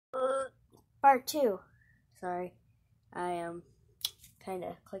Part 2. Sorry, I kind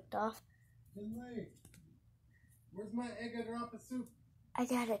of clicked off. Where's my egg a drop of soup? I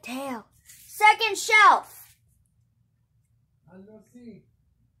got a tail. Second shelf. I'll go see.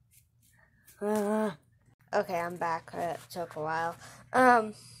 Okay, I'm back. It took a while.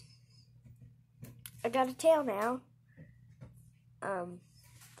 I got a tail now. I'm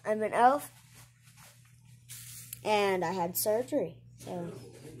an elf, and I had surgery, so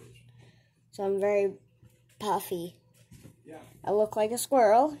I'm very puffy. I look like a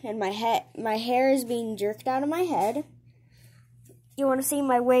squirrel, and my hair is being jerked out of my head. You want to see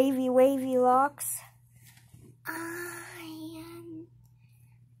my wavy locks?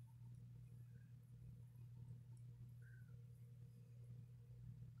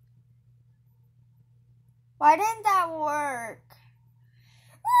 Why didn't that work?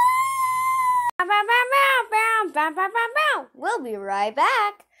 We'll be right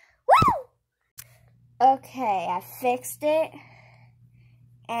back. Woo! Okay, I fixed it.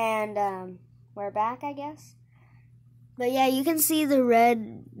 And we're back, I guess. But yeah, you can see the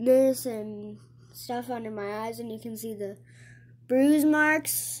redness and stuff under my eyes, and you can see the bruise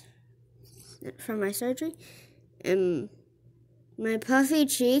marks from my surgery. And my puffy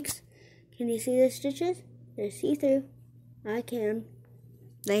cheeks. Can you see the stitches? They're see-through. I can.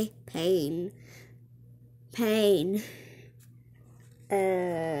 They pain.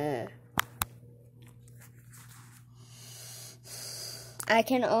 I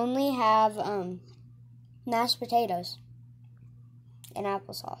can only have mashed potatoes and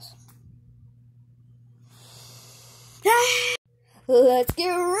applesauce. Let's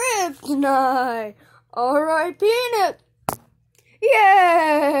get ripped tonight. All right, Peanut.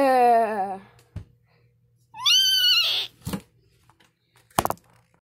 Yeah.